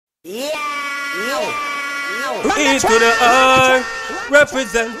East to the earth,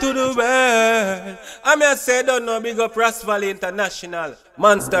 represent to the world. I may say, don't know, big up Ras Valley International.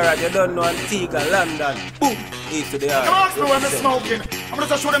 Monster, you don't know Antigua, London. Boom, east to the earth. Come on, me when me smoking. I'm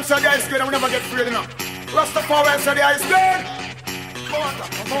gonna show them say the ice cream and we never get free enough. Rastafari say the ice cream. Come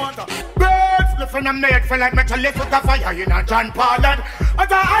on. Birds, the friend I'm made, feel like me to live with the fire in a John Paul and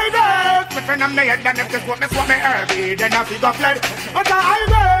I birds, the friend I'm made, then if this what me early, then I figure fled.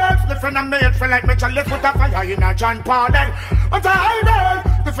 I birds, the friend I'm made, feel like me to live with the fire in a John Paul and I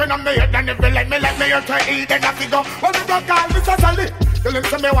birds, the friend I'm made, then if they let me here to eat, then I figure, well, we don't call this a Sally. Tell him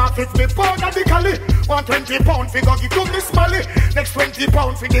say me want 50 pound of the cali. Want 20 pound figure give to Miss Molly. Next 20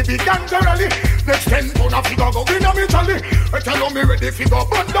 pound for the big gangster rally. Next 10 pound of figure go win a me jolly. I tell me ready figure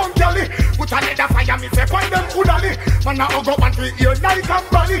burn down Cali. Put another fire me say find them kudali. Man a go want to hear night and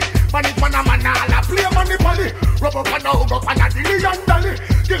bally. Man it man a play money pally. Rub up and a hug up and a dilly and dolly.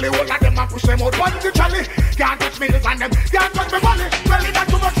 Dilly all of them and push them out one the chally. Can't touch me this and them, can't touch me money. Well it not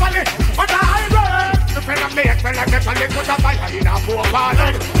too much money. But I run. The friend of me is well like me to live with a fire in a poor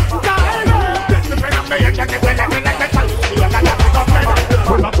ballad. The friend of me is well like me to live with a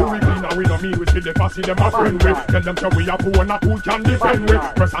well, not too we clean and we no mean we see the fussy them a friend with. Tell them say we a poor not who can defend with.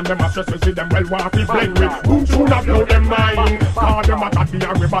 Press on them a stress we see them well want to blend with. Boom soon a blow them mind. All them a tatty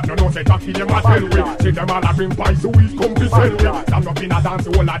and we but no say tatty them a tell with. See them all a bring pies so we come to sell with. Stand up in a dance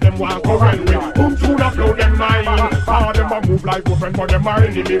all of them want correl with. Boom soon a blow them mind. All them a move like open but them a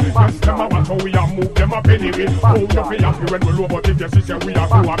enemy. Yes them a watch how we a move them a penny with. Oh you be happy when we low but if you see say we a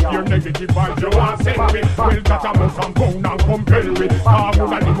go up here negative vibes you want send with. Well that a must and pound and compel with. Who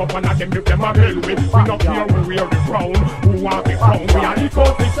a live up and a them if them a hell with. We not here who wear the crown. Who want the crown? We a lick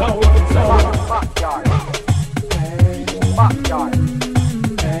out the sound. Backyard. Hey. Backyard.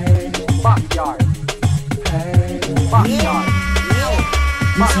 Hey. Backyard. Hey. Backyard.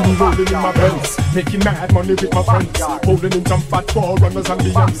 You see me rolling in my Benz, making mad money with my friends, holding in some fat forerunners and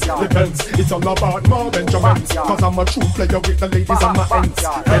the ends. Depends, it's all about more than Benjamins, cause I'm a true player with the ladies on my ends.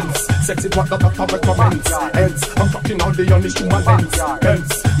 Hence, sexy what the doctor recommends. Hence, I'm talking all the honest to my lens.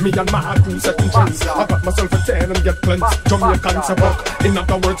 Hence, me and my crew setting trends. I got myself a 10 and get cleansed. Jamaicans a buck, in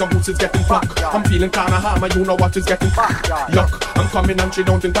other words, a boots is getting plucked. I'm feeling kinda hammer, you know what is getting yuck. I'm coming and she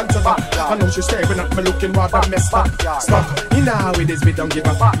don't intend to back. I know she's staring at me looking rather messed up. Stuck, you know with this bit don't give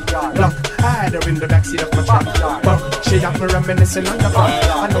a fuck. Look, I had her in the backseat of my truck. But she got me reminiscing on the fuck.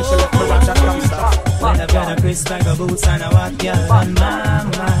 I know she left me round that dumb stuff. When I've got a crisp bag of boots and a what girl on my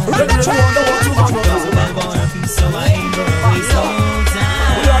mind. Cause I'm gonna be so I ain't gonna waste no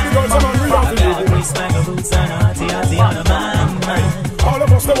time. I got a crisp bag of boots and a hottie on my mind. all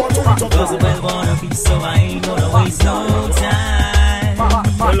of us that want to eat up. Cause I'm gonna be so I ain't gonna waste no time.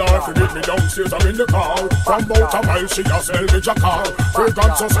 Well, I forget me downstairs, I'm in the car. From about a mile, she just smell me car.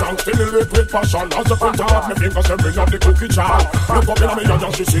 Fragrance so strong, stimulate with passion. As the printer of my fingers, I bring up the cookie jar. Look up in me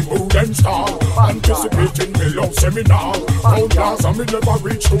and she see mood and star. Anticipating me love seminar. Round glass and me never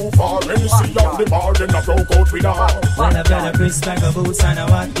reach too far. When you see on the bar, then I broke out with her. Well, I've got a crisp bag of boots and a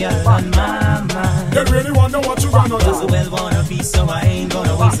what girl on my mind. They really wanna know what you gonna do. Cause I well wanna be, so I ain't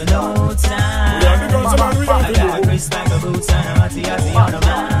gonna waste no time. We are the girls, man, we are I got a crisp bag of boots and a hottie on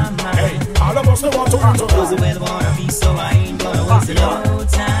my mind. Hey, all of us know what to do. Cause I well wanna be, so I ain't gonna waste no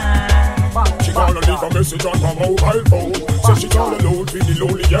time. She gonna leave a message on my mobile phone. Say she all alone, feeling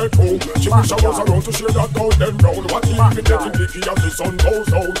lonely at home. She wish I was around to share that golden brown. What even getting blicky as the sun goes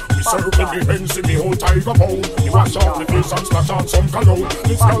down. We circle me hens in me whole tiger bone. You wash off the face and splash on some cologne.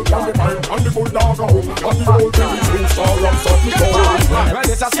 This girl on the mind and the bulldog home. And the old village will star and stop me going. Well,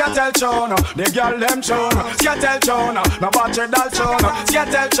 it's a Cecile tune, the girl them tune. Cecile tune, no battery doll tune.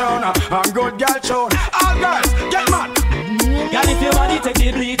 Cecile tune, and good girl tune. All girls, get mad. Girl, if your body take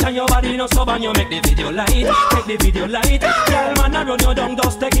the bleach and your body no stubborn, you make the video light. Take the video light. Girl, man, I run you down,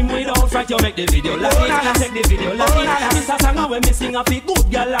 just take him without fright. You make the video light. Take the video light. This a song when me sing a fit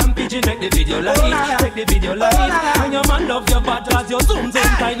good girl and pigeon. Make the video light. Take the video light. And your man love your bad as your zoom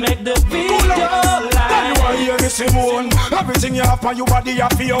tight. Make the video light. You want hear me Simone? Everything you have on your body, you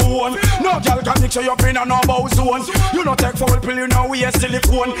have for your own. No girl can mix you up in a no-bow zone. You no take foul pill, you know we a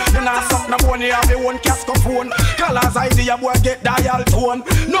silicone. You not suck no bone, you have your own cascophone. Colors idea, boy, get dial tone.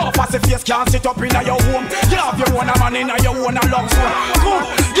 No fussy face can't sit up in your home. You have your own man in your own love zone. Come,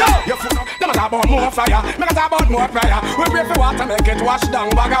 yo, you fool. Them a talk about more fire. Me a talk about more prayer. We pray for water, make it wash down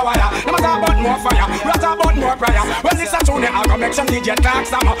bag of wire. Them a talk about more fire. We a talk about more prayer. When this a tune, I go make some DJ talk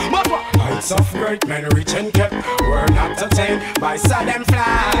some. Heights of great men reach and kept. We're not attained by sudden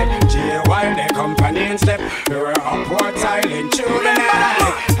flight. J while they company and step. We're upward tiling through the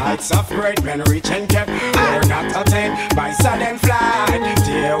night. Heights of great men reach and kept. We're not attained by sudden flight.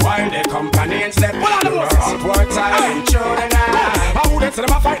 J while and ain't slept. Upward time, children. I who them say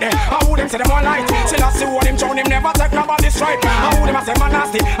them a fight there? I who them say them a light? Still I see what him show him never take nobody's strike. I who them a say man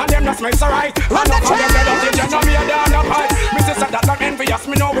nasty and them not smell so right. And up for them dead up the judge and me a down up high. Me say that not envious,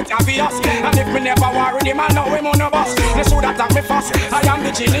 me know it's obvious. And if me never worry him, I know him on the bus. They should attack me fast. I am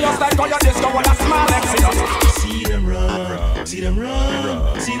the genius like all your disco with a small exodus. See them run, see them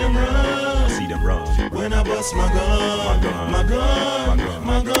run, see them run, see them run. When I bust my gun, my gun,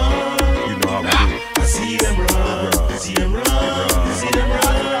 my gun, you know how we do. I see them run, see them run, see them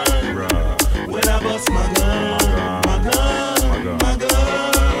run. When I bust my gun, my gun, my gun.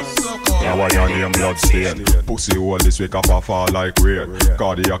 Now I your name blood stain. Pussy hole this week up a fall like rain.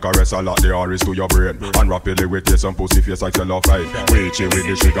 Cardiac arrest a lot the R's to your brain. And rapidly with you some pussy face like you love right. Reach it with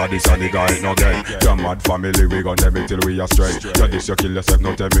the sugar, this and the guy ain't no game. Your mad family we gon' tell me till we are straight. You this you kill yourself,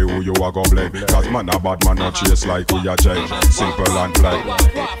 no tell me who you are gon' blame. Cause man a bad man not chase like we a change. Simple and plain.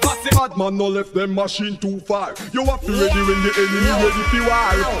 Bad man no left them machine too far. You have to ready when the enemy ready for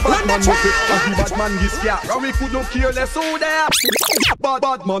war. Bad man no fit and the bad man this car. And we could not care less who there.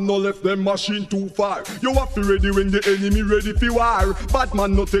 Bad man no left them machine too far. You have to ready when the enemy ready for war. Bad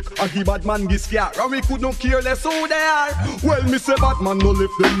man no take and the bad man this car. And we could not care less who there. Well me say bad man no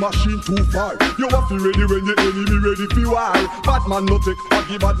left them machine too far. You have to ready when the enemy ready for war. Bad man no take and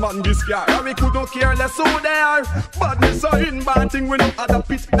the bad man this car. And we could not care less who there. Badness a inbound thing we no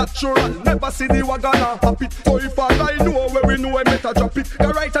adapt it. Natural, never see the wagon a happy. So if I know where we know I better drop it. The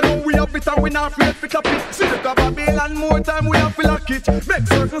right I know we have it and we not afraid to cap it. See the Babylon more time we have to lock it. Make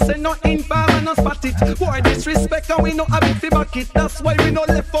certain say no infam and no spot it. Boy disrespect and we no have it to back it. That's why we no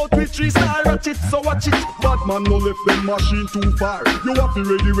left out with 3-star ratchet. So watch it. Bad man no left them machine too far. You have to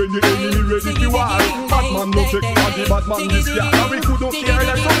ready when the enemy ready to war. Bad man no take and the bad man this year. And we could not care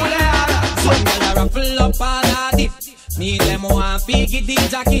less over there. Some gyal a ruffle up all a dip. Me them want fi get the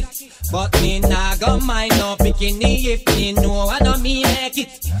jacket, but me nah go mind no bikini if me know I know me make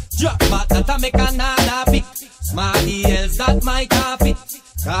it. Drop back that I make another pick. Smarty else that my carpet.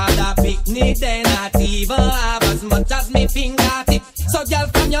 Cause a picnic they not even have as much as me fingertip. So girl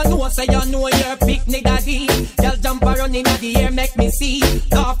from your nose say you know your picnic daddy. Girl jump around in the air make me see.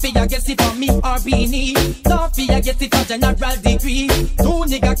 Don't fear get it for me or beanie. Don't fear get it for general degree. Two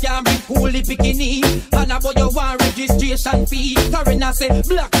nigga can bring coolie bikini. And about you want registration fee. Torina say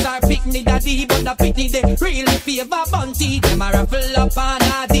blacks are picnic daddy. But the picnic they really favor bunty. Them a ruffle up and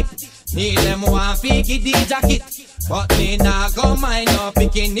a dip. Me them want fi get the jacket, but me nah go mind no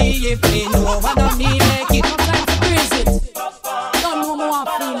bikini if me know what I me make it. Freeze it, don't know me want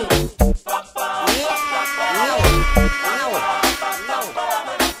feel it.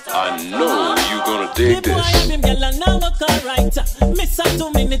 I know you gonna dig this. The boy and him girl and now look alright. Miss her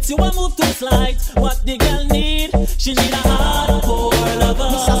 2 minutes, you a move too slight. What the girl need? She need a hardcore lover.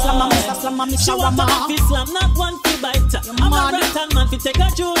 Mr. Slammer, she want a man fi slam, not one fi bite. I'm a right man fi take her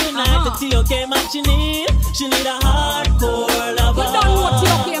through the night. The T.O.K. man she need a hardcore lover. You don't know what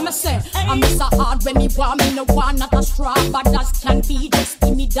T.O.K. me say. I'm Mr. Hard when me want, me no want not a straw. But as can be, just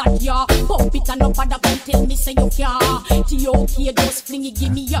give me that ya. Pump it and nobody can tell me say you can't. T.O.K. just fling it,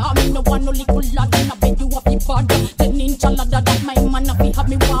 give me ya. Me no want no little lad in a bed you a be bad. 10-inch ladder that my man a fi have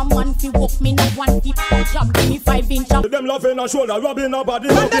me one man fi walk me no one fi job. Give me 5-inch. Them loving a shoulder, rubbing a body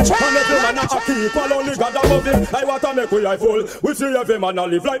loving. And every man a keep, all only God above him. I want to make we eye full. We see every man a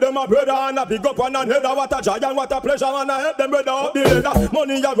live like them a brother and a big up and a header. What a joy and what a pleasure and a help them brother up the ladder.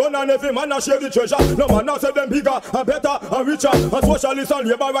 Money a run and every man a share the treasure. No man a say them bigger and better and richer. And socialist and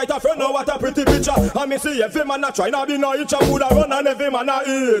labor right a friend now what a pretty picture. And me see every man a try not be no inch a food a run and every man a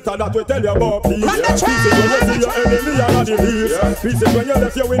eat. And that we tell you about peace. Peace is when you see your enemy and a delete. Peace is when you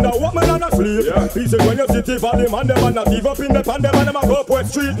left your window woman and a sleep. Peace is when you sit for them and them and a give up in the pan them and them a go up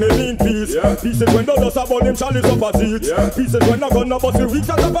West Street. Me mean peace. Peace is when those dust about them chalice up a seat. Peace is when a gun a bust the weeks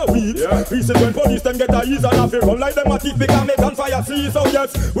out of a week. Peace is when police them get a ease and a feel run like them a thief because make on fire see. So yes,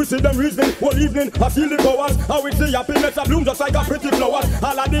 we see them reasoning all evening. I feel the powers. And we see happiness a bloom just like a pretty flowers.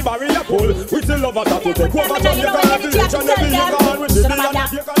 All of the barrier pull. We see love a tattoo take over Jamaica and every nation every year. And we see the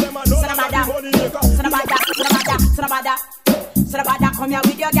undertaker them a know that the money maker. Sarabada, come here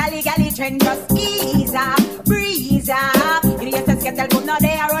with your galley trend. Just ease up, breeze up. You need to Cecile, but now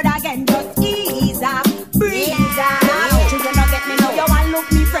they are road again. Just ease up, breeze up. Children don't get me now, you want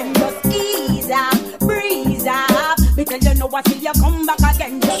look me friend. Just ease up, breeze up. Because you know I see you come back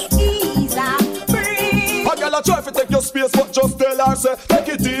again. Just ease up, breeze. A girl a try to take your space, but just tell her say take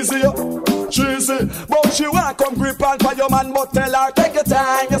it easy. Cheesy, but she want come grip on for your man, but tell her take your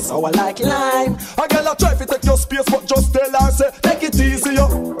time. You sour like lime. A girl a try to take your space, but just tell her say take it easy.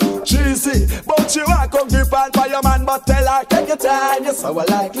 Cheesy. easy. But you want come give all for your man, but tell her take your time. You sour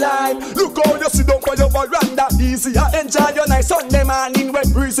like lime. Look how you sit down for your veranda, easy. Enjoy your nice Sunday morning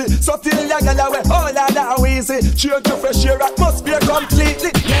when breezy. So till your girl away, all that now easy. Change your fresh air atmosphere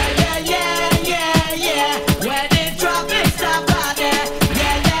completely. Yeah, yeah, yeah, yeah, yeah. When the traffic stop out there.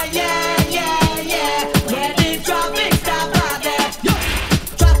 Yeah, yeah, yeah, yeah, yeah. When the traffic stop out there. Yo,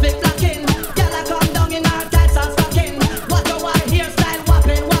 traffic blocking. Girl, I come down in our tights and stocking. What a wild hairstyle,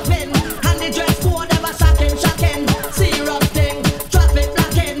 whopping, whopping. And the dress code ever shocking, shocking. Serious thing, traffic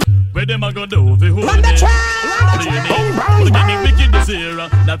blocking. Where them a go do fi hold me? What do you mean? What do you mean wicked this era?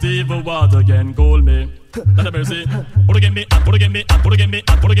 Not even water can cool me. Not a mercy. What do you get me? What do you get me? What do you get me?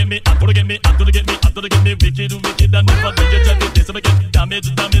 What do you get me? What do you get me? What do you get me? What do you get me? Wicked, wicked, and never do you just this. So we get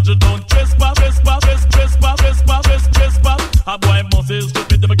damage, damage. Don't trespass, trespass, trespass, trespass, trespass. A boy must is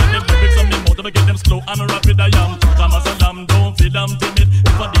stupid. Never get them lyrics on me mouth. Never get them slow and rapid. I am calm as a lamb. Don't feel I'm timid.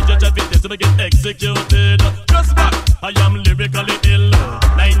 If a DJ just fit this, so we get executed. Just back. I am lyrically ill.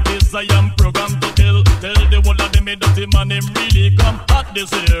 90s, I am programmed to kill. Tell the whole of them dirty man, him really come hot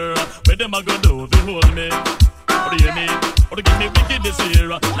this year. Where them a go do fi hold me? What do you mean? What do you give me wicked this year?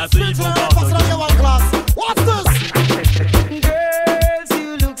 Let's see if you want. What's this? Girls,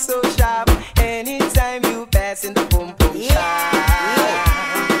 you look so sharp. Anytime you pass in the boom boom shop.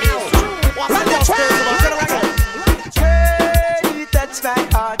 Girl, you touch my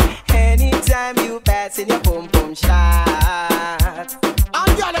heart. Anytime you pass in your boom boom shot. I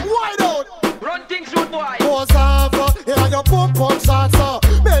got them wide out. Run things, rude boy. Pose off, here your pump pump shots.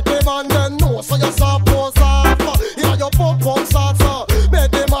 Make the man then know so you saw pose off. Here your pump pump shots.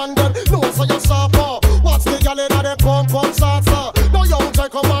 Make the man then know so you saw. What's the girl inna the pump pump shots? No young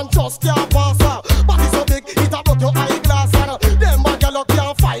take come and just can't pass. Body so big it a broke your eyeglass. Them bad girl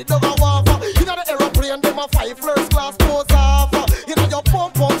can't fight no go off. Inna the aeroplane them a fight first class. Pose off. Inna your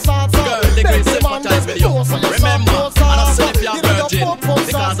pump pump shots. Make the man then know so you saw. Pose off. Inna your pump pump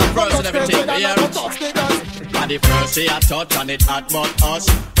shots. And the first she a touch and it hot but us.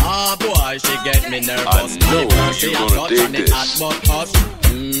 Ah boy, she get me nervous. I know the first she a you gonna touch dig and it this. hot but us.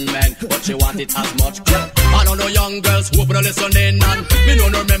 Man, but she want it as much. I don't know young girls who wanna listen in and me no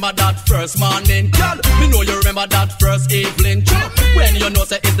remember that first morning. Girl, me know you remember that first evening. When you know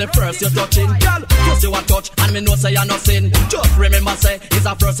say it's the first you're touching. Girl, just you a touch and me know say you're nothing. Just remember say it's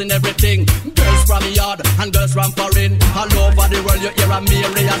a first in everything. Girls from the yard and girls from foreign. All over the world you hear a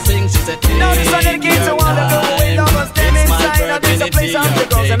Mary sing. She said, now this one dedicated to all the girls with lovers. Them inside now there's a place on the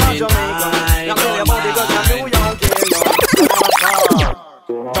girls and not Jamaica. Now tell you about the girls and New York.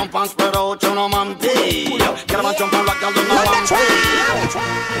 Jump and spread out, you know, man, day. Get up and jump and rock, you know, man, day.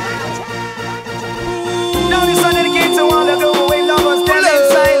 Now this one dedicated to all the girls with lovers. Them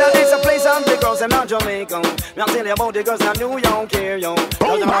inside now there's a place on the girls and not Jamaica. Now tell you about the girls and New York here, yo.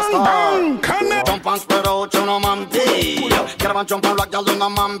 Jump and spread out, you know, man, day. Get up and jump and rock, you know,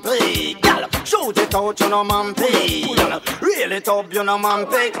 man, day. Shoot it out, you know, man, pay. Reel it up, you know, man,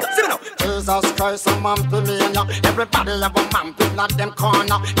 pay. See me now. Jesus Christ, a man pay me and ya. Everybody have a man pay, not them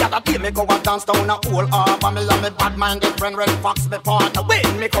corner. Gotta be me go a dance down a whole harbor. Me and me bad-minded friend Red Fox me partner.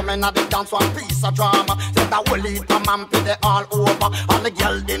 When me come in at the dance, one piece of drama. Say that will lead a man pay they all over. All the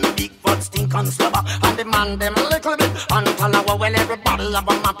girl them big foot stink and slobber. And the man them little bit and talawa. Well, everybody have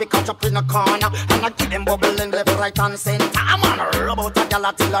a man pay catch up in the corner. And I give them bubbling left, right and center. I'm on a rub out a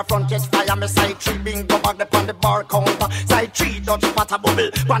gal till her front catch fire. Me side 3 bingo bag up on the bar counter. Side 3 Dutch pot a bubble.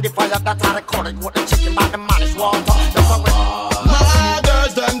 On the fire that I recorded with the chicken by the manish water. My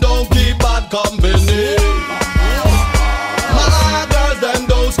girls them don't keep bad company. My girls them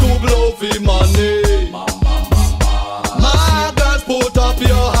don't scoop low for money. My girls put up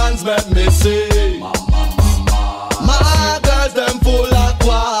your hands, let me see. My girls them full of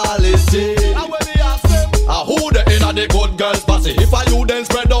quality. Who the inna the good girls passy? If I you then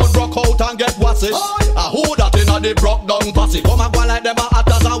spread out, rock out and get wassy. Who that inna the broke down passy? Come and go like them a hot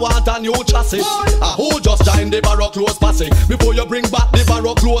as I want a new chassis. Who just join the barrow clothes passy? Before you bring back the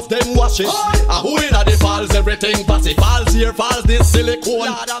barrow clothes, them wash it. Who inna the falls, everything passy. Falls here, falls this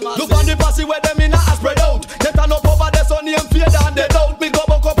silicone. Look on the passy where them inna a spread out. They turn up over there, so name fade and they doubt. Me go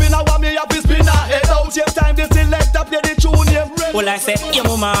back up inna one, me have to spin a head out. Same time the selector play the tune name. Well, I say, your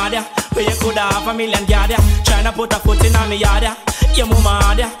mama there, where you could have a million yard. Tryna put a foot in on me yard. Your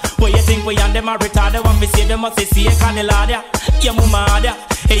mama there, where you think we and them are retarded. When we see them must see a candela there. Your mama there,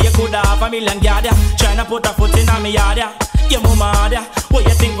 hey you could have a million yard. Tryna put a foot in on me yard. Your mama there, where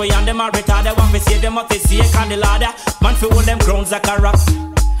you think we and them are retarded. When we see them must see a candela there. Man fi hold them grounds like a rock.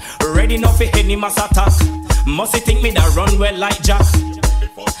 Ready now fi any mass attack. Must you think me that run well like Jack?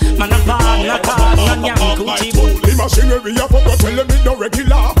 Man a bad, not hard, not young, coochie boy. The machinery a fuck, tell them it no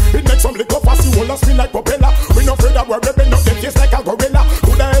regular. It makes some liquor fast, you wanna spin like propeller. We no afraid of we're ripping up them face like a gorilla.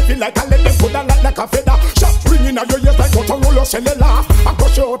 Coulda heavy like a lead, them coulda like a feather. Shot ringing at your ears like Motorola cellular. I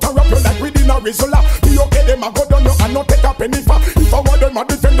brush you out and wrap you like within a Rizola. Be okay, them a go down you and not take a penny for. If I want them a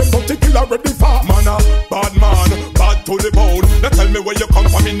defend them, don't take kill already for. Man a bad man, bad to the bone. Now tell me where you come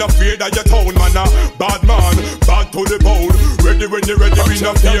from, in the fear that you town. Man a bad man, bad to the bone. Ready when you're ready, we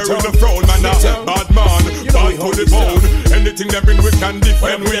no fear in the throne. Man a bad man, bad to the bone. Anything that bring we can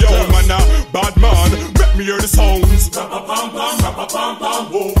defend we own. Man a bad man, make me hear the sounds.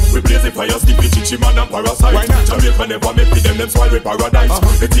 We blaze the fire, stick with chichi man and parasite. Jamaica never make them swallow paradise.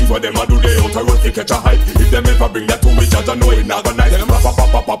 The things what them a do, they out a road to catch a hype. If them ever bring that to me, just know it not gonna nice.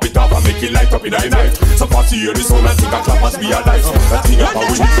 Pop it up and make it light up in the night. So fast you hear the sound and think a clap as we are nice. That thing up and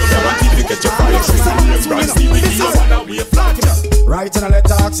we need to guarantee to get your fire. Right and I let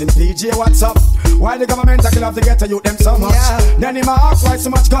talks in PJ, what's up? Why the government I kill off to get to youth them so much? Then him ask why so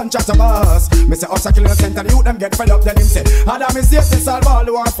much gunshot to bust. Me say us a kill innocent and the youth them get fed up. Then him say Adam is here to solve all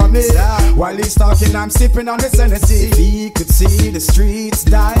the war for me. While he's talking I'm sipping on this Hennessy. If he could see the streets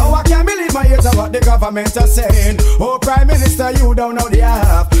die. Oh, I can't believe my ears of what the government are saying. Oh, Prime Minister, you don't know the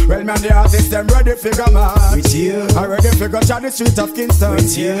half. Well, man, the artists them ready figure man. With you, I ready figure shot the street of Kingston.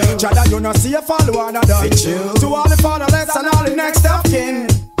 With you, Chada, you know see a follow and a done. To all the fatherless and all the next of kin.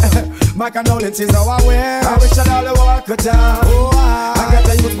 My condolences how I wear. I wish that all the war could down. I got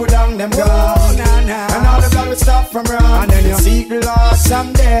the youth put down them guns. And all the blood will stop from run. And then you seek the Lord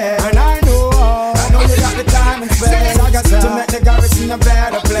someday. And I know you got the time and space to make the garrison a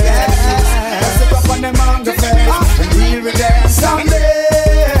better place. Let's look up on them hunger face and deal with them someday.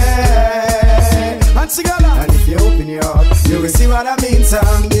 And together, and if you open your heart, you will see what I mean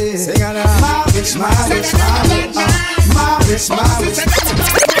someday. Sing on my wish, my wish, my wish, my wish, my wish.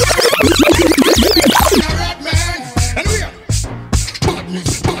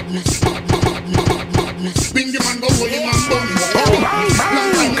 Bing the man go hold him and burn him up.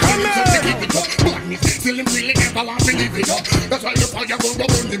 Still him really never want to leave it up. That's why the fire go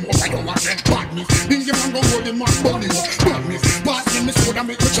burn him up. I don't want them badness. Bing the man go hold him and burn him up. Badness. Pass him the sword and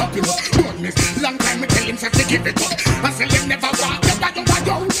make me chop him up. Badness. Long time me tell him to give it up. I say him never walk up. I don't want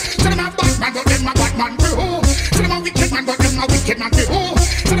you. Tell him a bad man but them a bad man. Tell him a wicked man but them a wicked man. Tell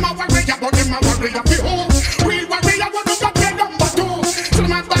him a warrior but them a warrior. Real warrior but them a play number two. Tell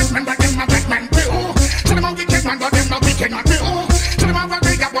him a bad man but them a bad man. Tell him a wicked man but them a wicked man. Tell him a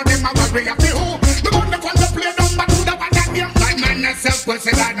warrior but them a warrior. The one that wants to play number two, the one that game. Bad man yourself,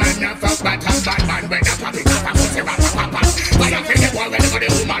 pussy bad man yourself, bad man when you pop it up, a pussy rap. Why you feel the war whenever the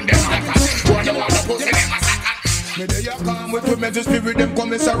woman them attack? Why you want the pussy them attack? Me they a come with women to spirit them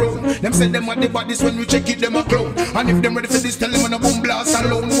come is around. Them send them at the bodies when we check it them a clown. And if them ready for this, tell them on a boom blast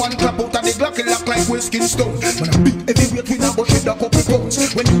alone. One clap out of the Glock, it lock like whiskey stone. When a big heavyweight we now go shed a couple pounds.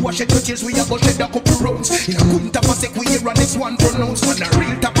 When you wash it with tears, we a go shed a couple rounds. In a good tap a sec we hear and this one pronounced. When a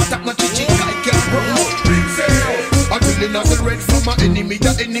real tap attack no chichi guy can't run. Until the nozzle red from my enemy,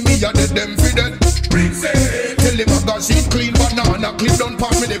 the enemy a dead them for dead. Tell the magazine clean banana clip down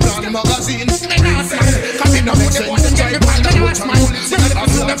pass me the plan magazine. Cause it no make sense.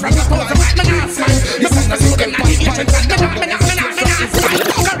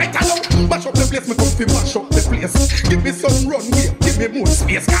 Mash up the place, me come fi mash up the place. Give me some runway, give me more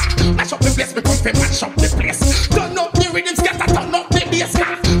space. Mash up the place, me come fi mash up the place. Turn up the rhythm, scatter, turn up the bass.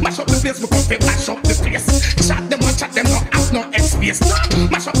 Mash up the place, me come fi mash up the place. Chat them, no have no space.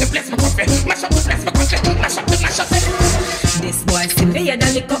 Mash up the place, me come fi mash up the place, me come fi mash up the. This boy see me and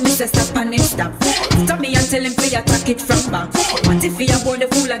lick up me say stop and him stop. Stop me and tell him to attack it from back. What if he about the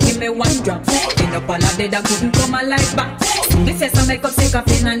fool and give me one drop? End up all of dead I couldn't come alive back. Me face and make up sick of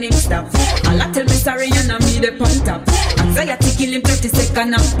him and him stop. All I tell me sorry and I me the pon top. Anxiety kill him 30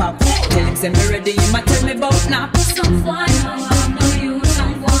 seconds and pop. Tell him say me ready, him a tell me about nap. Some boy now I know you,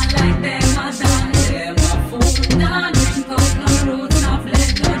 some boy like them a done. Them a fool, nah drink out no root, no blood,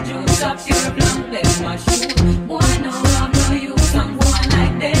 no juice up your blank, them a shoot. Boy now I know you, some boy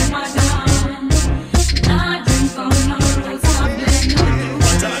like them a done. Nah drink out no root, no blood,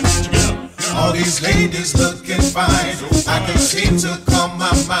 no juice. All these ladies looking fine, I can seem to calm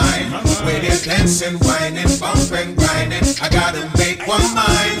my mind. With their dancing, whining, bumping, grinding, I gotta make one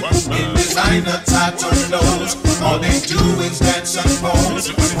mind. In designer tattoo clothes, all they do is dance and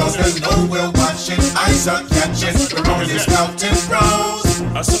pose. Cause they know we're watching, eyes are catching, we're only scouting pros.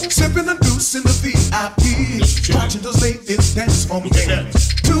 Sipping and deuce in the VIP, watching those ladies dance for me.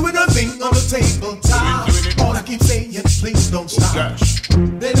 Doing a thing on the tabletop, all I keep saying, please don't stop.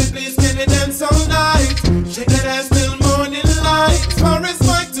 Baby, please can you dance all night? Shake that ass till morning light. As far as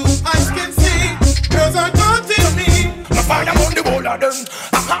of them.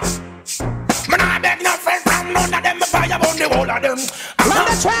 Man, I beg no friend from none of them. Me fire on the whole of them. Man,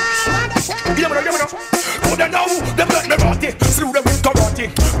 the track. Give me no. Who they know? Them let me rot it. Slew them with karate.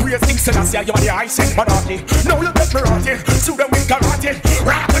 Praise King Selassie, you are the I sent monarchy. Now you let me rot it. Slew them with karate.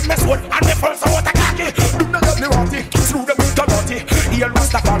 Rock with me sword and me first out a khaki. Do not let me rot it. Slew them with karate. Here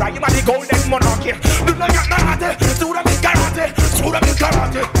Rastafari, you are the golden monarchy. Do not get me rot it. Slew them with karate. Slew them with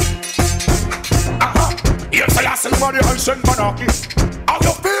karate. Here Selassie, you are the I sent monarchy. How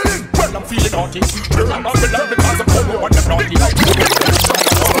you feeling? Well, I'm feeling naughty. I'm not feeling because I'm cold and I'm naughty.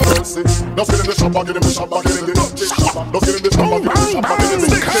 Just get in the shop, get in the shop, get in the shop. Just get in the shop, get in the shop, get in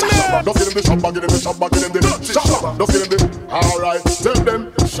the shop. Just get in the shop, get in the shop, get in the shop. Just get in the. Alright, tell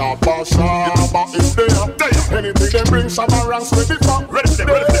them shabba is there. Anything they bring, shabba ranks ready for.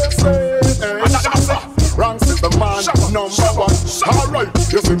 Ranks is the man number one. Alright,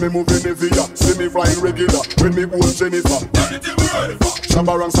 you see me moving the via, see me flying regular. When me hold Jennifer,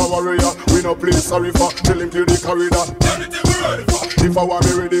 shabba ranks a warrior. We no play sorry for. Tell him clear the corridor. If I want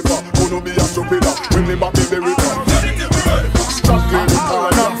me ready for, who no be a stupid. When me back in the river. Stop clear the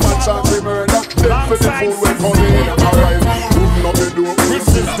corridor. Fat chance we murder. Dead for the fool when coming in. Alright, open up the door. This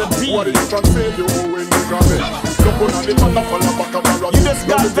is the beat. What you can say you when you grab it. Look on the waterfall and back up a rock. You just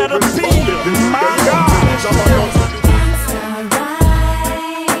got better beat. My God.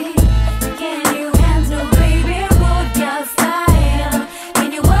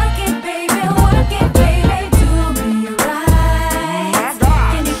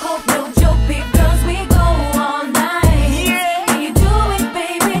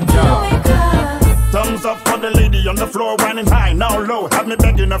 On the floor, whining high, now low. Have me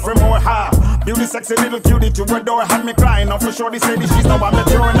begging her for more high. Beauty, sexy little cutie to adore. Had me crying, now for sure this lady, she's now I'm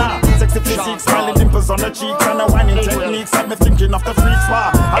mature now. Sexy physique, smiling dimples on the cheeks, and the whining techniques had me thinking of the freaks.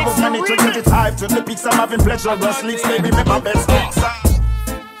 Wow, I was managed to get it high to the peaks. I'm having pleasure, just leaks, baby, make my best kicks.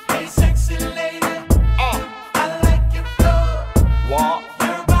 Hey, sexy lady, I like your flow. What?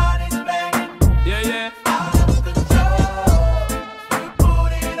 Your body's banging. Yeah. Out of control. You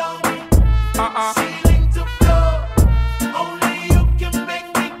put it on me. Ceiling to floor. Only you can make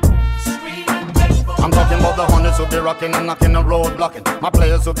me scream and beg for. I'm talking about the hundreds who be rocking and knocking the road blocking. My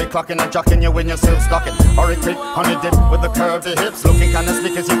players who be clocking and jocking you when you're still stocking. Hurry quick, honey dip with the curvy hips. Looking kinda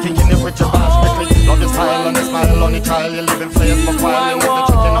slick as you kicking it with your bash quickly. Love the style and the smile on the trial. You're living flares for while. With the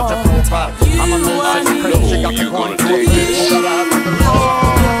chicken out your profile. I'm a real sexy crazy. She got the going to a place.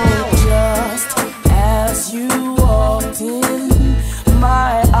 Just as you walked in,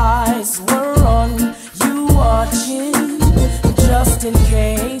 my eyes were on you watching. Just in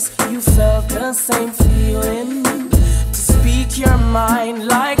case you felt the same feeling, to speak your mind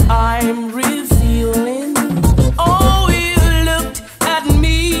like I'm revealing. Oh, you looked at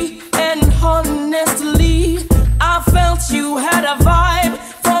me and honestly I felt you had a vibe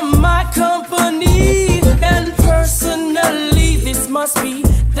from my company. And personally this must be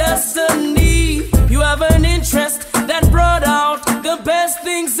destiny. You have an interest that brought out the best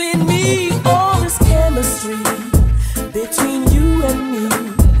things in me. All this chemistry between you and me.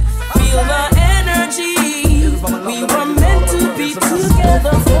 Feel the energy. We were meant to be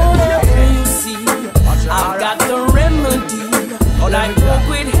together forever, you see. I've got the remedy, like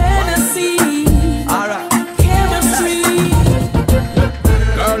liquid Hennessy. Chemistry.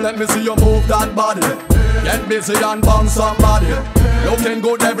 Girl, let me see you move that body. Get busy and bang somebody. Looking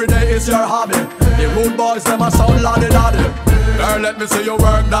good every day is your hobby. The rude boys, them a sound loddy-doddy. Girl, let me see you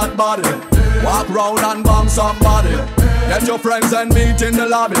work that body. Walk round and bang somebody. Get your friends and meet in the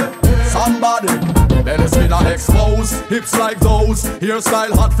lobby. Somebody. Belly skin are exposed, hips like those.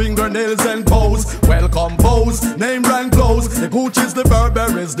 Hairstyle, hot fingernails and toes. Well composed, name brand clothes. The Gucci's, the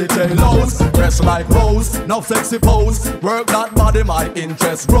Burberry's, the J-Lo's. Dress like Rose, no sexy pose. Work that body, my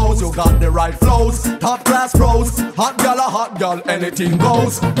interest grows. You got the right flows, top class pros. Hot gal, a hot gal, anything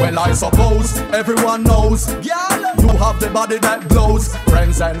goes. Well I suppose, everyone knows. Gal, you have the body that glows.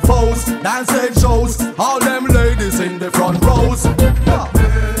 Friends and foes, dance stage shows. All them ladies in the front rows.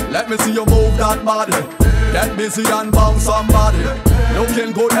 Let me see you move that body. Get busy and bang somebody.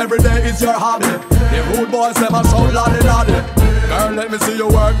 Looking good every day is your hobby. The rude boys, them a shout loddy-doddy. Girl, let me see you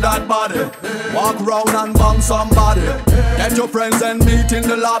work that body. Walk round and bang somebody. Get your friends and meet in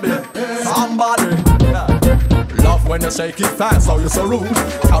the lobby. Somebody. Love when you shake it fast, so you so rude.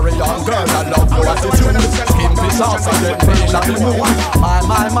 Carry on, girl, I love your attitude. Skin fish out, so get pain on the moon.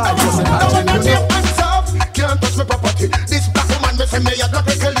 My, just imagine you. Can't touch my property. This black woman me say me a got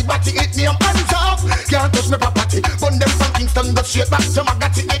take a liberty. It me hands off. Can't touch my property. Bun them from Kingston go straight back to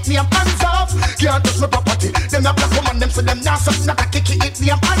Magatti. It me hands off. Can't touch my property. Them a black woman them say them now something not a kicky. It me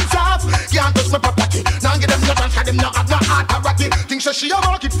hands off. Can't touch my property. Now give them no chance 'cause them no have no authority. Think she a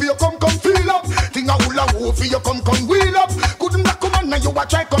market for you, come feel up. Think a hula hoop for you, come wheel up. Couldn't that come on, now you a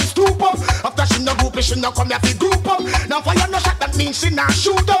try come stoop up. After she no group, she no come here fi group up. Now fire no shot, that means she not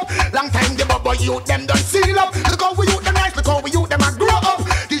shoot up. Long time the bubble youth them done seal up. Look how we youth them nice, look how we youth them a grow up.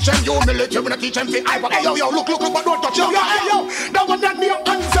 Teach them humility, we no teach them fi hype. Hey yo, look, but don't touch yo, hey yo. That one that me up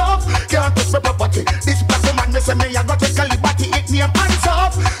hands off. Can't touch my property. This black woman me say me a go take a liberty. It me up hands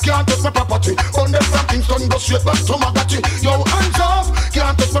off. Can't touch my property. On them from Kingston go straight back to Magati. Yo hands off.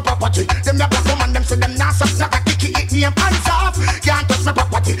 Can't touch my property. Them the black woman them say them nah suck like a kicky. It me up hands off. Can't touch my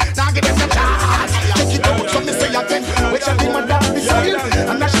property. Now give them the chance. Check it out, so me say again. Which I think my dad decide.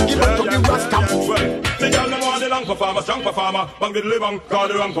 And now she give it to the Rasta. The girl them want the long performer, strong performer. Bang the bang, call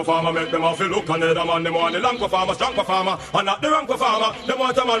the wrong performer. Make them off the look and the man them want the long performer, strong performer. And not the wrong performer. Them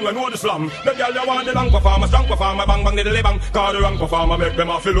want a man when know the slam. The girl them want the long performer, strong performer. Bang bang the bang, call the wrong performer. Make them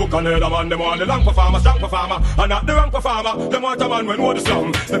off the look and the man them want the long performer, strong performer. And not the wrong performer. Them want a man when know the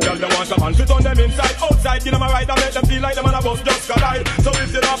slam. The girl them want a man fit on them inside, outside. Give them a ride and make them feel like them on a bus just collide. So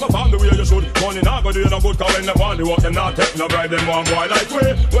if you don't perform the way you should, money not go do you no good. Cause when them want the work, them not take no bribe. Them want boy like we.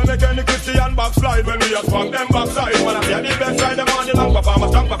 When make any Christian backslide, when we a spank them backside. Man I say the best side, them want the long performer,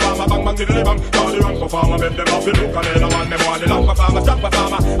 strong performer. Bang bang the bang, call the wrong performer. Make them off the look and the man them want the long performer, strong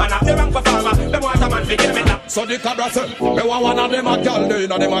performer. And not the wrong performer. Them want a man to give me that. So the cabra say, me want one of them a girl, they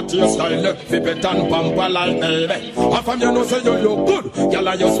know them a taste style. Flip it and pamper like me. And from you know say you look good, girl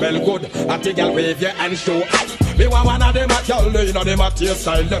and you smell good. I think I'll wave your hand show. Me want one of them a girl, they know them a taste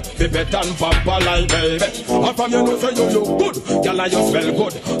style. Flip it and pamper like me. And from you know say you look good, girl and you smell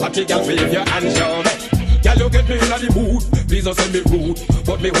good. I think I'll wave your hand show. Girl, you get me in the mood. Please don't send me rude,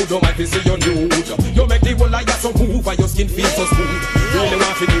 but me who don't mind to see you nude. You make the whole like so move and your skin feels so smooth. Really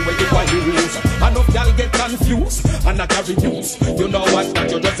want to do what you want to use. Enough girl get confused and not carry news. You know what?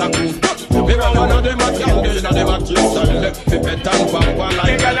 That you just a groove. Me want one of them a girl, they know them a kiss style. Fi pet and pamper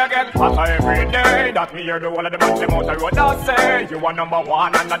like. Girl, you get hotter every day. That me hear the whole of the man them out the road. I say you are number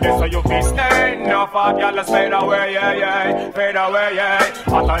one and that is so you be staying. No fat girl, let's fade away, yeah, fade away, yeah.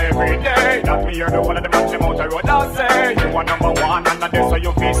 Hotter every day. That me hear the whole of the man them out the road. I say you are number one and that is so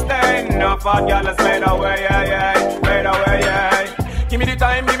you be staying. No fat girl, let's fade away, yeah, fade away, yeah. Give me the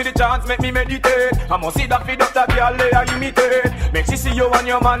time, give me the chance, make me meditate. I must see that feed up that girl they are imitate. Make she see you and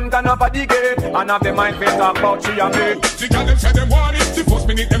your man turn up at the gate. And have the mind face talk about she and me. The girl them say them want it, the first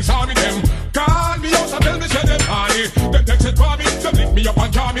minute them saw me them. Call me out and tell me say them want it. Them text it for me, them lift me up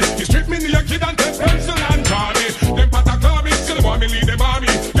and call me. They strip me near kid and take pencil and draw me. Them patter call me, still want me lead them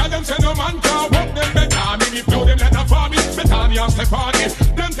army. Girl them say no man can walk them better me. If you them let them for me, better me and step on it.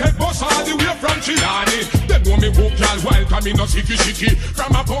 Them take bus all the way from Chilani. Them know me walk y'all wild, come me no sicky shiki.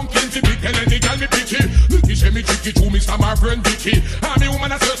 From a pumpkin to pick, tell any girl me picky. Lucky say me tricky to Mr. Margaret Dicky. And me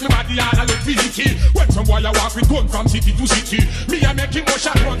woman a search me body and I look finicky. When some boy a walk with gun from city to city, me a making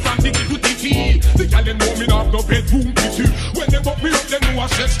motion run from dicky to dicky. The girl them know me not no bedroom kitty. When they buck me up, them know I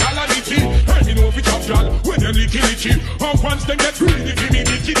sex calamity. And me know if it's up y'all when they licky licky. And once they get greedy for me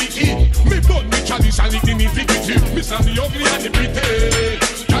dicky dicky. Me blood me chalice and lick me dicky. Me stand the ugly and the pretty.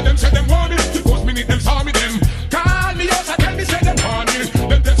 Tell them say them want me, the first minute them saw me them. Call me out and tell me say them want me.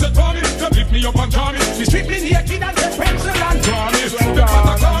 Them text it for me, them lift me up and draw me. They strip me naked and take pencil and draw me. Them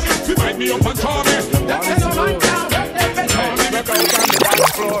patter call me, they bind me up and draw me. Them say no man can help them and draw me. Make out on the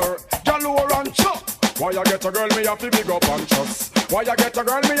dance floor, galore and chop. Why you get a girl me have to big up and trust? Why you get a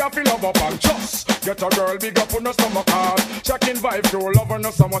girl me have to love up and trust? Get a girl big up on the stomach hard. Checking vibe to love her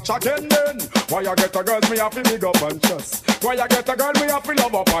no so much again then. Why you get a girl me have to big up and trust? Why you get a girl me have to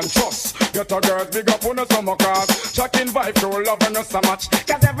love up and trust? Get a girl big up on the stomach hard. Checking vibe to love her no so much.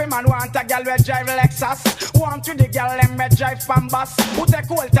 Cause every man want a girl with drive Lexus. Want to the girl them with drive Pambas. Who take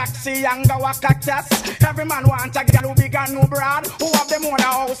old taxi and go a cactus. Every man want a girl who big and no broad. Who have them own a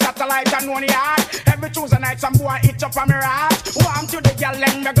house, satellite and one yard. Every Tuesday night some boy eat up on me rod. Want to the girl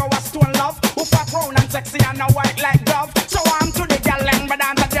them me go a stone love. Who fat round and sexy and a white like dove. So want to the girl them me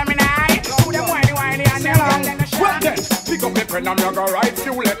dance a Gemini. Who them whiny and them well then, pick up the pen and me go write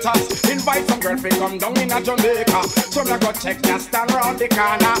few letters. Invite some girl to come down in a Jamaica. So me go check and stand round the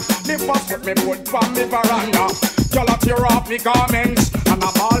corner. The first foot me put from me veranda. Girl a tear off me garments and a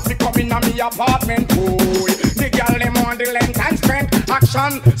ball fi come in a me apartment. Boy, the girl them on the length and strength.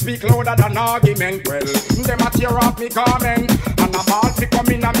 Action speak louder than argument. Well, them a tear off me garment and a ball fi come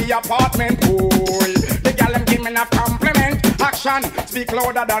in a me apartment. Boy, the girl them give me a compliment. Action speak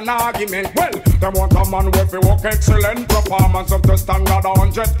louder than argument. Well, them want a man with work excellent, performance up to standard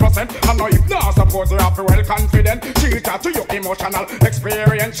 100%. I know if not suppose you have to well confident. Treat her to your emotional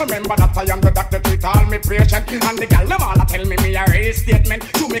experience. Remember that I am the doctor, treat all me patient. And the gal them all a tell me a real statement.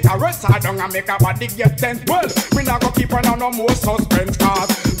 To make a rest I down and make a body get tense. Well, me not go keep on no more suspense,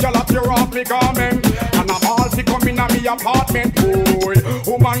 cause gal a tear off me garment. And I'm all fi come in a me apartment. Boy,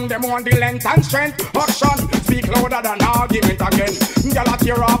 woman them want the length and strength. Action, speak louder than argument again. Gal a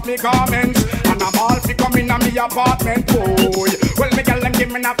tear off me garments. And I'm all fi come in a me apartment. Boy, well me gal them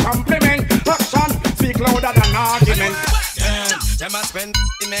give me a compliment. Action, speak louder than argument. Them a spend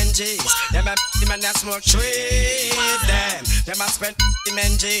them G's. Them a man that smoke trees. Them a spend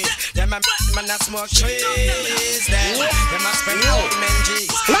them G's. Them a man that smoke trees. Them a spend them G's.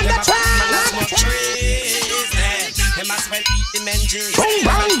 Them a man that smoke trees. Them a spend them G's. Bang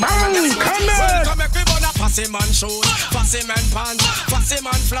bang bang, come on. Come make we burn a fussy man shoes, fussy man pants, fussy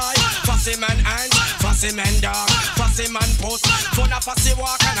man fly, fussy man hands, fussy man dog, fussy man post. Fun a fussy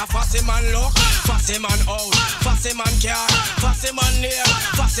walk and a fussy man look, fussy man out, fussy man car, fussy man near,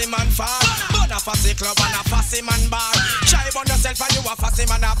 fussy man far. Burn a fussy club and a fussy man bar. Try burn yourself and you a fussy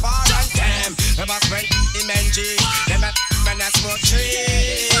man apart. And them a spend the men G, them a man a smoke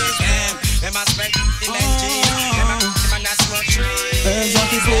trees. Them a spend the men G, them a man a smoke trees.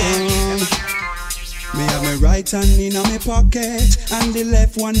 Me have my right hand in my pocket and the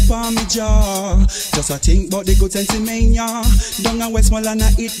left one for me jaw. Just a think about the good sense in me, yeah. Down a Westmoreland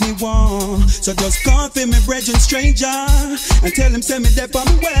I hit me one. So just call for me brethren stranger and tell him send me there on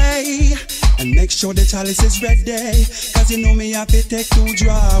my way. And make sure the chalice is ready, cause you know me have to take 2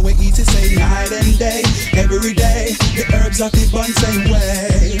 draw. We eat it say night and day, every day. The herbs of the bun same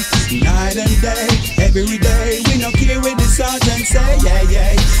way. Night and day, every day. We no care with the sergeant say, yeah,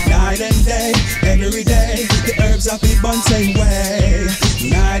 yeah. Night and day, every day. The herbs of the bun same way.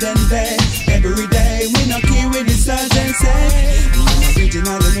 Night and day, every day. We no care with the sergeant say. I'm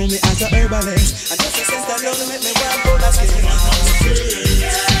original, you know me as a herbalist. And just a sense that love make me want to that's it.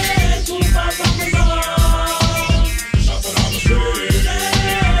 Too far from the bar. Shut it on the street.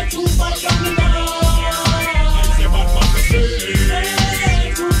 Too far from the bar. I say bad man the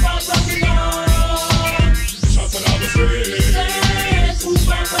street. Too far from the bar. Shut it on the street. Too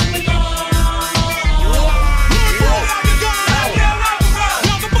far from the bar.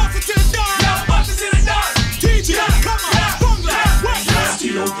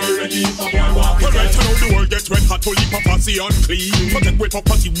 Right now the world gets red hot to leap up and see unclean. Protect with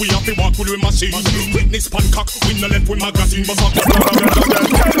property, we have to walk with machine. Witness pancock, we no left with magazine. But fuck and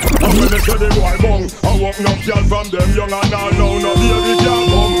when they say the boy bong, I walk no girl from them young and I know no baby girl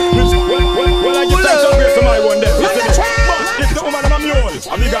bong. Well I get some grace to my one day. If the woman I'm a mule,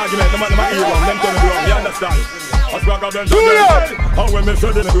 I'm the argument, the man I'm a hero. Them tell me wrong, you understand? As Braga Benz again, how when me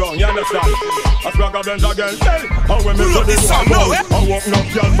say the wrong, you understand? As Braga Benz again, how when me say the boy bong, I walk no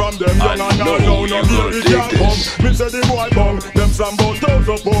girl from them young and I know no baby girl bong. Me say the boy bong, them some bout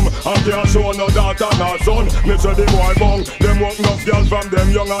toes up bum, and can't show no daughter no son. Me say the boy bong, them walk no girl from them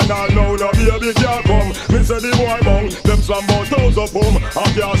young and I know no baby girl bong. Me say the boy bong, them some bout toes up bum,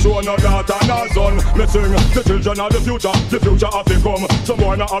 and can't show no daughter no son. Me sing the children of the future have to come. Some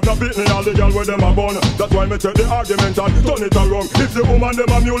boy not have no beating all the girl where them a born. That's why me take the argument and turn it around. If the woman them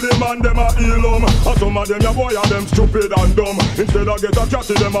a mule, the man them a heel and some of them ya boy are them stupid and dumb. Instead of get a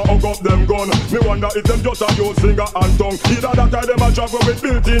catty them a hug up them gun. Me wonder if them just a use finger and tongue. Either that or them a travel with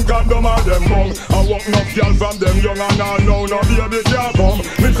built-in condom or them bung. I want no girl from them young and I know no baby can't come.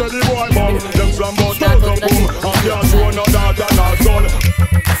 Me say the boy bum, them some bout thousand boom, and can't show no daughter no son.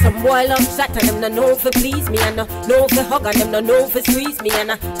 Some boy love chat and them no know for please me, and no know for hug and them no know for squeeze me,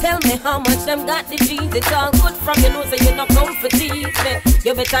 and tell me how much them got the G's. It's all good from you know, so you not come for tease me.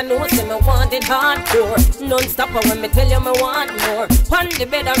 You better know say me want it hardcore, non-stopper when me tell you me want more. On the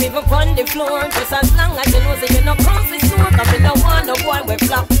bed or even on the floor, just as long as you know say you not come for smoke. I me no want no boy with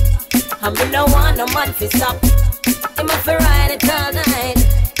flop, I me no want no man for stop. I'm a for ride it all night,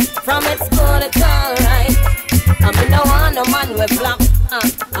 from it's good it's alright. I me no want no man with flop,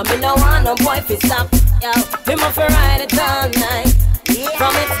 I me no want no boy for stop. Yo, I'm a for ride it all night,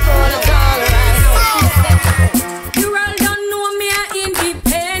 from it's good it's alright. You all don't know me a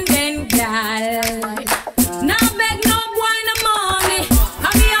independent girl. Now beg no boy no money, I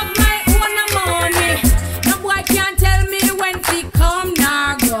me have my own money. No boy can't tell me when to come nor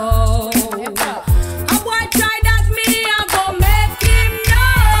go. A boy try that me I go make him know.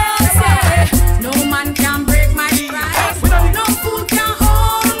 Say no man can break my stride, no fool can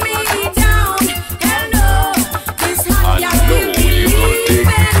hold me down. Hell no, this hot girl will be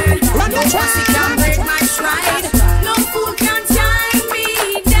leaving. No pussy can break my stride, no fool can shine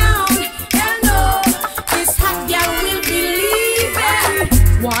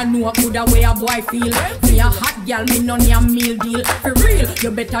boy feel. For a hot girl, me none your meal deal. For real,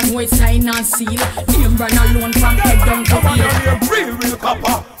 you better know it's sign and seal. Name brand alone from head down to heel. Real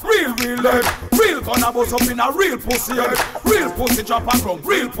copper, real lead. Real gonna bust up in a real pussy head. Real pussy drop and come,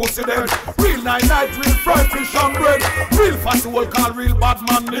 real pussy dead. Real night, real fried fish and bread. Real fussy will call real bad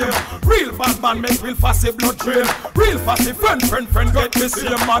man name. Real bad man make real fussy blood trail. Real fussy friend get the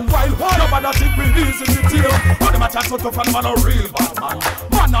same man. While nobody think we easy to deal. But them a chat so tough and man a real bad man.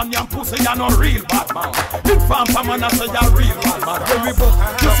 Man on your pussy you no real bad man. If fan man I say you real bad man. When we both,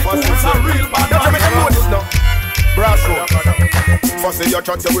 you see who's a real bad man. Brasso. Fussy your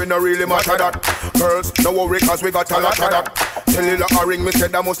chat so we no really matter that. Girls, no worry cause we got a lot of that. Tell you a ring, me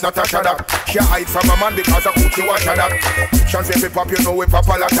said I must not touch that. She hide from a man because I coochie watch that. Chance if it pop, you know we pop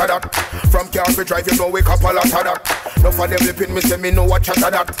a lot of that. From car for drive, you know we cop a lot of that. No for them lipping, me say me know what chat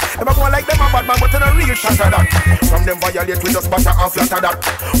of that. Them a go like them a bad man, but in a real shot of that. From them violate, we just batter and flatter that.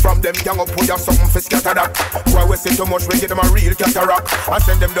 From them gang up, we have something for scatter that. Why we say too much, we give them a real cataract. I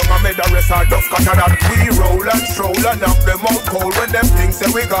send them down a med, the rest are duff cutter that. We roll and stroll and knock them out cold. When them things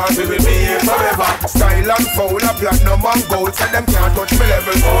say we gone, we will be here forever. Style and foul, a platinum and gold. Say them can't touch me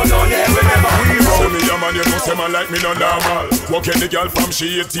level. Oh no, yeah, we never. We roll. Say me a man, you know say man like me no normal. Walk in the girl from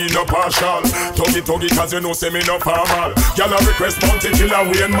she 18 no partial. Tuggy cause you know say me no formal. Girl a request bounty killer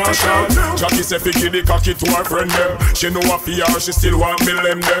Wayne Marshall. Jackie say fi give the cocky to her friend them. She know a fear, she still want me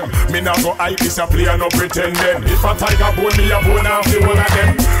lem them. Me nah go hype this a play and no pretending. If a tiger bone me a bone off the one of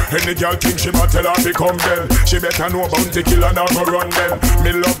them. Any girl think she might tell her fi come them. She better know bounty killer now go run them.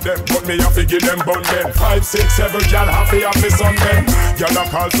 Me love them but me have to give them bun them. 5, 6, 7 girl happy have me son them. Girl a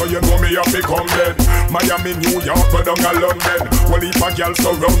call so you know me have to come then. Miami, New York, but down a London. Well if a girl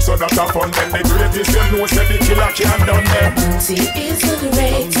so round so that a fun then. The greatest you know say the killer can't done them. Bounty is the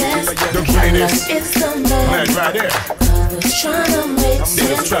greatest. The greatest. It's the man. Right there. Others tryna make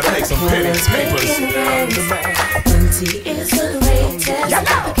sense. Try to make some pennies, papers. Bounty is the greatest.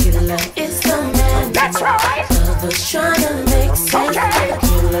 The killer is the man. That's right. Others tryna make sense. The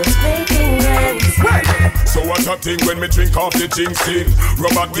killer's making rent. So what a thing when me drink off the jinx thing.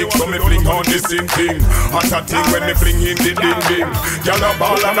 Rubber dick so me fling on the same thing. Hot a thing when me fling in the ding ding. Gyal a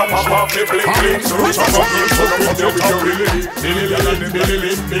ball and a pop off the bling bling. So reach up girl so come out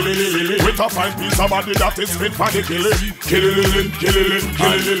with a fine piece of body that is fit for the killing. Killing.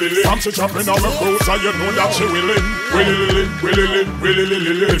 Some she jumping on the clothes and you know that she willing.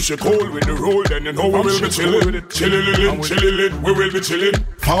 If she cold with the roll then you know we will be chilling. Chilling, we will be chilling.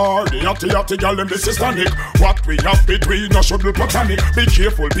 Party, yachty, girl, them this is panic. What we have between us should be platonic. Be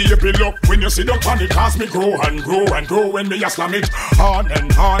careful, baby, look when you see the panic. Cause me grow and grow when me a slam it. On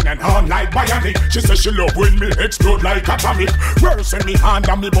like bionic. She says she love when me explode like atomic. Worse in me hand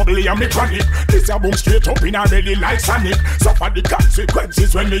and me bubbly and me chronic. This a boom straight up in a ready like Sonic. Suffer the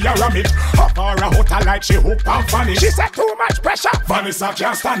consequences when me a ram it. Up or a hotter like she hook and vanish. She said too much pressure, Vanessa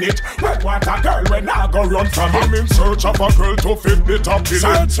can't stand it. Well, what a girl when I go run from it. I'm in search of a girl to fit the top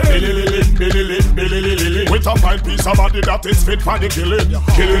billing. With a fine piece of body that is fit for the killing.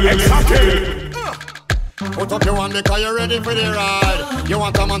 Killing. Put up your hand because you're ready for the ride. You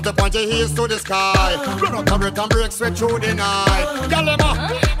want a man to point your heels to the sky. Run out a breath and break straight through the night. Galema,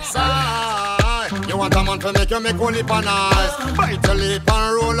 sigh. You want a man to make you make one lip and eyes. Bite your lip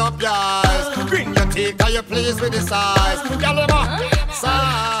and roll up your eyes. Bring your teeth cause you're pleased with the size. Galema,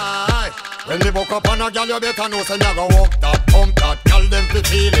 sigh. When they woke up on a gal, you better know say you go walk that, pump that. Gal them fi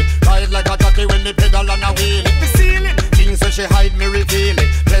feel it. Ride like a jockey when they pedal and a wheel it. The ceiling, things when she hide me reveal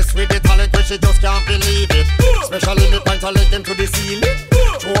it. Blessed with the talent when she just can't believe it. Especially me point to let them to the ceiling.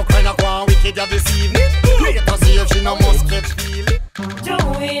 Show a kind of one wicked ya this evening. Wait to see if she no must catch feeling.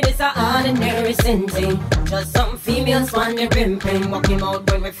 Doing is a ordinary sin thing. Just some females want the rimping. Walk him out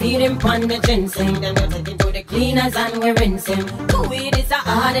when we feed him on the ginseng. Then we take him to the cleaners and we rinse him. Doing is a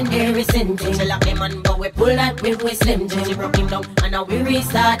ordinary sin thing. She lock him on but we pull that whip with Slim Jim. She broke him down and now we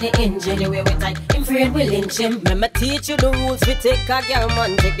restart the engine. The way we tight him afraid we lynch him. Remember teach you the rules we take a girl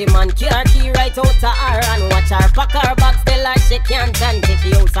man. Take the man car key right out to her and watch her pack her bags. Tell her she can't and take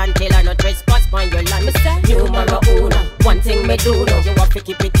the house and tell her no trespass on your land. Numero uno, one thing me do know. You have to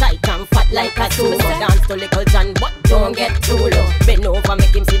keep it tight and fat like a sumo. Dance to little John but don't get too low. Bend over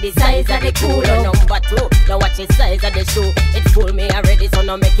make him see the size of the cooler. Number 2, now watch the size of the shoe. It fool me already so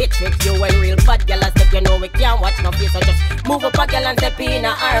now make it trick you. When real bad girl a step you know we can't watch no face. So just move up a girl and step in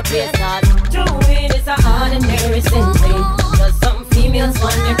our place. Cause doing is a ordinary sin thing. Just some females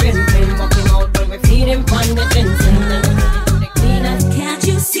want the rimping. Walk him out when we feed him on the ginseng. Then we get to the cleaners. Can't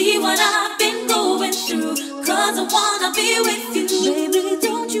you see what I've been going through? Cause I wanna be with you. Baby,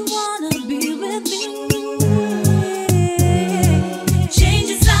 don't you wanna be with me?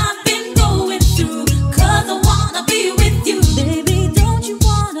 Changes I've been going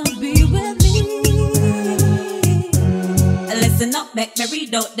make me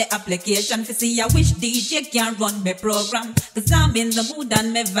read out the application to see I wish DJ can run me program. Cause I'm in the mood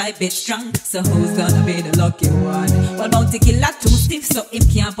and me vibe is strong. So who's gonna be the lucky one? Well, Bounty Killer too stiff so him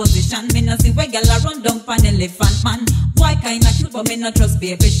can't position. Me no see where gal a run down pan elephant man. Why kinda cute but me no trust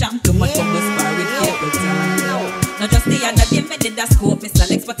baby sham. Too much of the spar with Capleton. Not just the other day me did a scope Mr.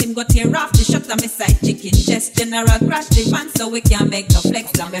 Lex, but him got tear off the shot of me side chicken chest. General crash the van so we can't make no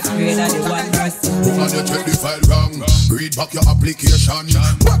flex. I'm afraid of the one verse. Woman, you check the file wrong. Read back your application.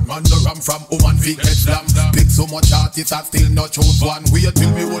 Batman the ram from woman feet get slam. Pick so much artists and still not choose one. Wait till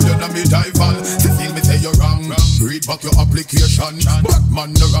me hold you and me dive on. Cecile, me say you're wrong. Read back your application.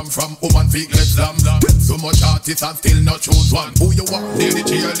 Batman the ram from woman feet get slam. Pick so much artists and still not choose one. Who you want? Lady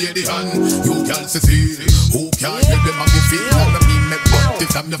chair, lady hand. You can Cecile. Who can help them and me feel? All of me make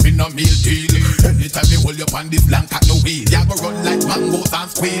this time nothing no meal deal. Anytime me hold you on this blank at no wheel. You go run like mangoes and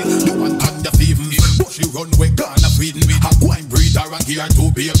squeal. You want under Stevens. Bushy run way gonna feeding. A wine breeder and gear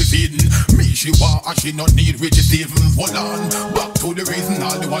to baby feeding. Me she want and she no need Richie Stevens. Hold on, back to the reason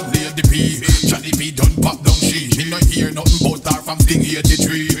all the one lady P. Johnny B done pop down she. Me no hear nothing but her from Sting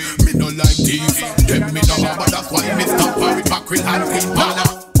 83. Me no like thief. Them me no have but that's why me stop her with mackerel and clean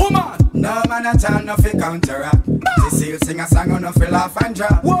banana. Woman! No man at all no fi counteract. Cecile sing a song on no fi laugh and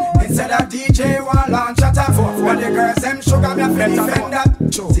drop. Instead of DJ one launch at a four. When the girls them sugar me a fi defend that.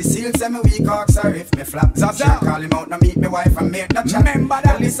 Cecile say me weak ox or if me flap. She call him out no meet me wife and make the chat. Remember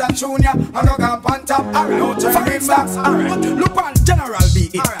that Lisa Junior I go camp on top. No turning back. Look on General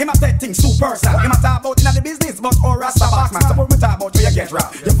B.E. Him a take things too personal. Him a talk about inna the business but or Rasta box man. Suppose me talk about where you get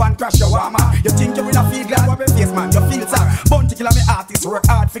rap. You fan crash your warmer. You think you will a feel glad what me face man. You feel sad. Bounty Killer me artist work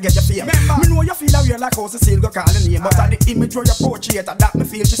hard to get your fame. Me know you feel a way like how Cecile go call the name. But at the image where you portrait that me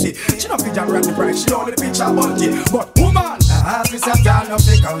feel she see. She no pigeon run the price. She only the picture Bounty. But woman, I ask me some girl no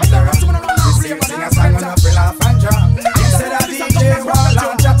fi counter. Cecile sing a song on no fi laugh and drop. Instead of DJ wall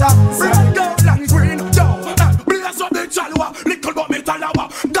and chatter. Red, gold and green, yo. Blaze up the chalwa, little but me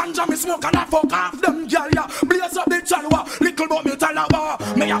talawa. Ganja me smoke and I fuck off them gyal ya. Blaze up the chalwa, little but me talawa.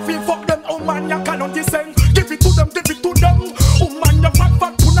 Me a feel fuck them, oh man ya cannot descend. Give it to them, give it to them. Oh man ya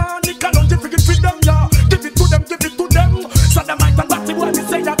fat punani cannot give it to them ya. Give it to them, give it to them. So the might and batty boy me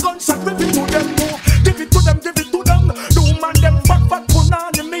say a gunshot, give it to them. Give it to them, give it to them. No man them fat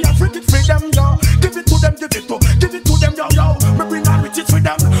punani me a freak it for them ya. Give it to them, give it to them yo yo. Me bring all riches for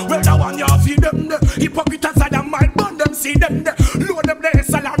them. Well the one ya feed them the hypocrite inside them might burn them see them the. Load them the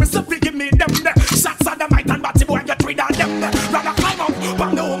salary so fi give me them the. Shots of the might and batty boy get rid of them the. Rather climb up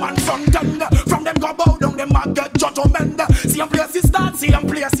from the woman from them the. From them go bow down them a get judgment the. See place it start, see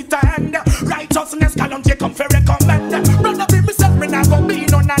place it end. Righteousness can't take come for recommend. Brother be myself, me not go be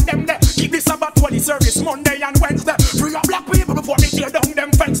none of them. Keep this about holy service Monday and Wednesday. Free up black people before me tear down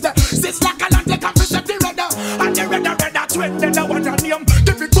them fence. This like a land they can present the redder. And the redder twin, they the one and name.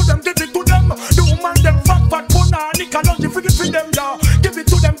 Give it to them, give it to them. The woman them fat punani can't give it to them, yeah. Give it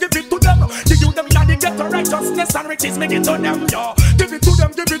to them, give it to them. The youth them yeah, they get the righteousness and riches make it to them, yeah. Give it to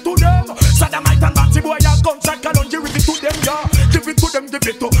them, give it to them. Sodomite and batty boy, yeah, gunshot can't give it to them, yeah. Give it to them, give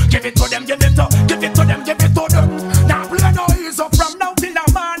it to them, give it to them, give it to them, give it to them. Now play no ease up from now till the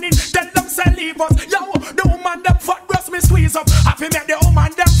morning. Tell them say leave us, yo. The woman them fat breast me squeeze up. Happy make the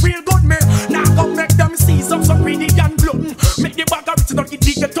woman them feel good me. Now go make them seize up some greedy and glutton. Make the bag of rich don't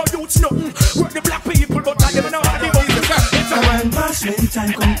get to youths nothing. Work the black people but I never know how they vote. When passment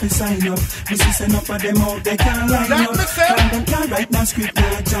time come to sign up, we see send up of them out they can't line up. And them can't write no script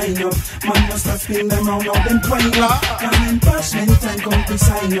now join up. Man must have spin them round out them twine up. And when passment time come to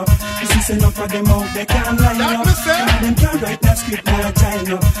sign up, we see send up of them out they can't line up. And them can't write no script now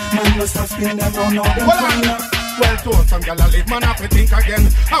join up. Man must have spin them round out them twine up. Well, to some gyal a live, man have to think again.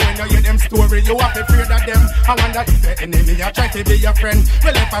 And when you hear them story, you have to fear of them. I wonder if the enemy a try to be your friend.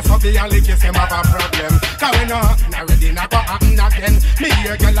 Well, if I saw the and lick them have a problem. Cause when nothing already not gonna happen again. Me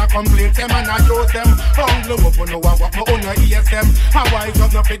hear gyal a complain them and I use them. Hungry up on know what my own ears them. And why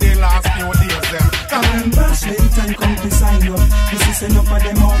just not for the last few days them. Cause when passment time come to sign up, we see send up of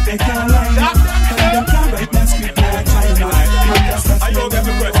them out they can't line up. And them can't write no script now join up. I don't get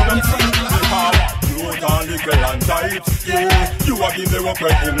the question. And little and tight, yeah. You a give the work when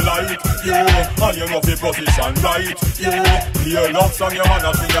him light, yeah. And you know the position right, yeah. Play love song your man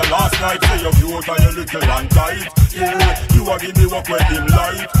a sing your last night. Say you cute and you little and tight, yeah. You a give the work when him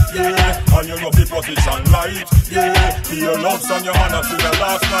light, yeah. And you know the position right, yeah. Play love song your man a sing your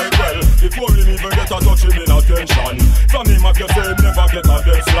last night. Well, before him even get a touch him in attention. From him I can say him never get a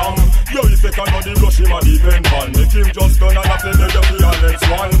dead slam. Yo, if they cannot rush him a depend on. Make him just turn and have to make you feel next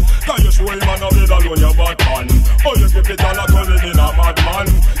one. Can you show him and a bed alone your bad man? Oh, you keep it all a calling in a madman.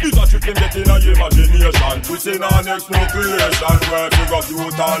 It's a trick him getting a imagination. station. Pushing on next procreation. Where you got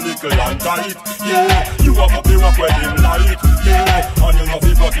cute and little and tight. Yeah, you have to be work with him light. Yeah, and you know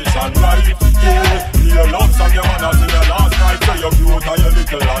the position right. Yeah, your love song your man has seen your last night. So you're cute and you're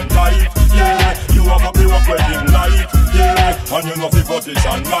little and tight. Yeah, you have to be work with him light. Yeah, and you know the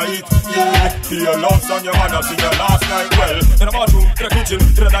position right. Yeah, your love song your man has seen your last night. Well, in the bathroom, in the kitchen,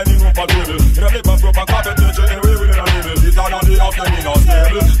 in the dining room for table. In the paper, proper carpet, nature, anyway within a label. It's all on the house, then in a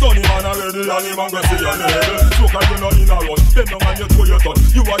stable. Tony man already, and him and go see your label. Smoke and you know in a rush. Bend down and you throw your touch.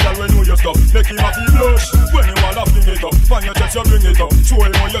 You are young when you your stuff. Make him a feel blush. When you all have to it up. Find your chest, you bring it up. Show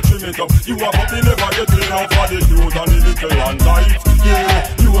him how you trim it up. You have to be never getting out for the cute and the little and tight. Yeah,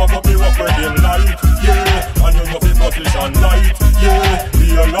 you have to be work with him light. Yeah, and you know the position right. Yeah,